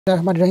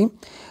Rahim.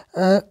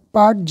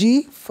 Part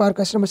G for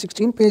question number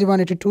 16, page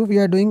 182. We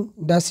are doing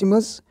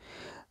decimals,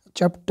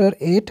 chapter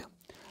 8.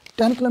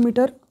 10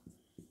 kilometer,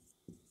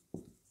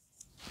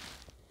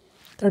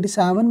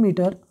 37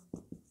 meter.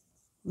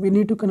 We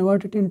need to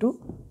convert it into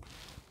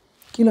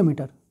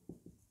kilometer.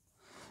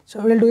 So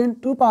we will do in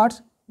two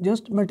parts.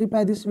 Just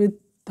multiply this with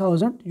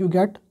 1000. You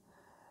get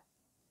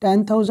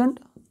 10,000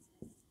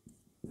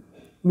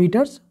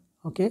 meters.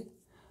 Okay,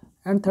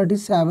 and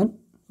 37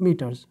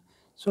 meters.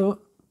 So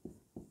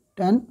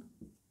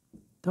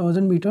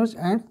 10,000 meters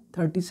and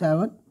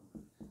 37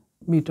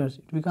 meters.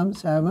 It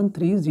becomes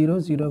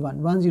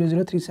 73001,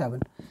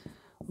 10037.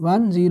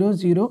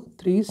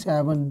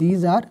 10037.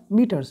 These are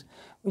meters.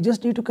 We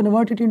just need to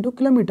convert it into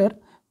kilometer.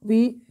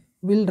 We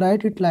will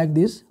write it like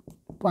this,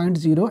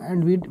 0.0,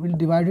 and we will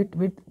divide it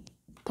with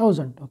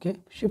 1000. Okay,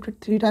 shift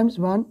it 3 times,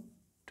 1,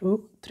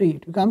 2, 3.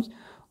 It becomes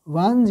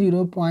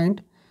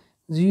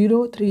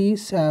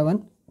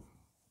 10.037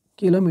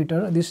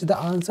 kilometer. This is the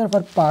answer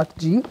for part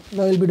G.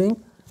 Now we will be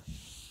doing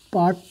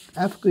part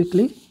F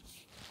quickly.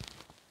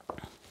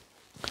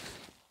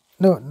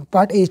 No,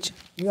 part H.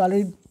 We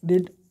already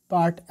did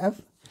part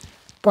F.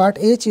 Part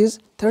H is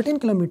 13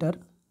 kilometer,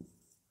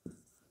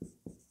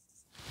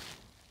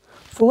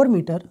 4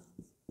 meter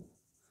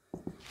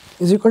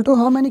is equal to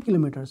how many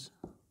kilometers?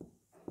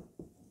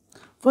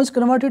 First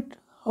convert it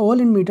all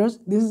in meters.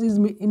 This is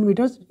in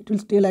meters. It will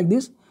stay like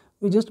this.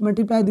 We just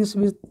multiply this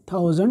with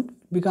 1000.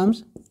 It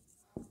becomes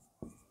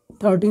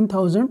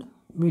 13,000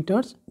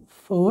 meters,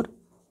 4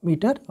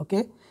 meter.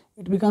 Okay,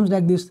 it becomes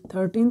like this,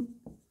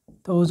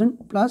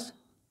 13,000 plus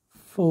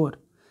 4.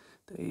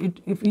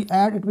 If we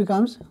add, it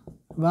becomes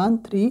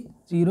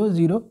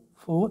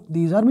 13004.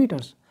 These are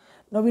meters.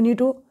 Now we need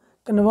to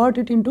convert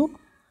it into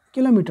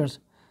kilometers.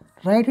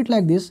 Write it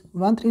like this,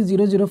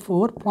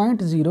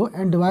 13004.0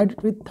 and divide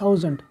it with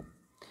 1000.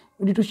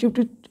 We need to shift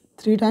it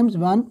 3 times,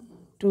 1,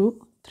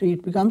 2, 3.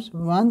 It becomes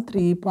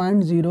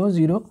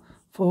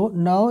 13.004.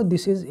 Now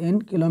this is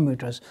in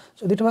kilometers.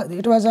 So it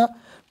was a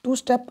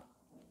two-step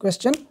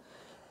question.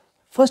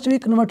 First we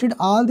converted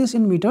all this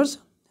in meters,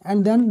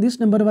 and then this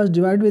number was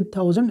divided with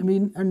 1000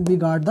 and we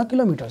got the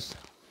kilometers.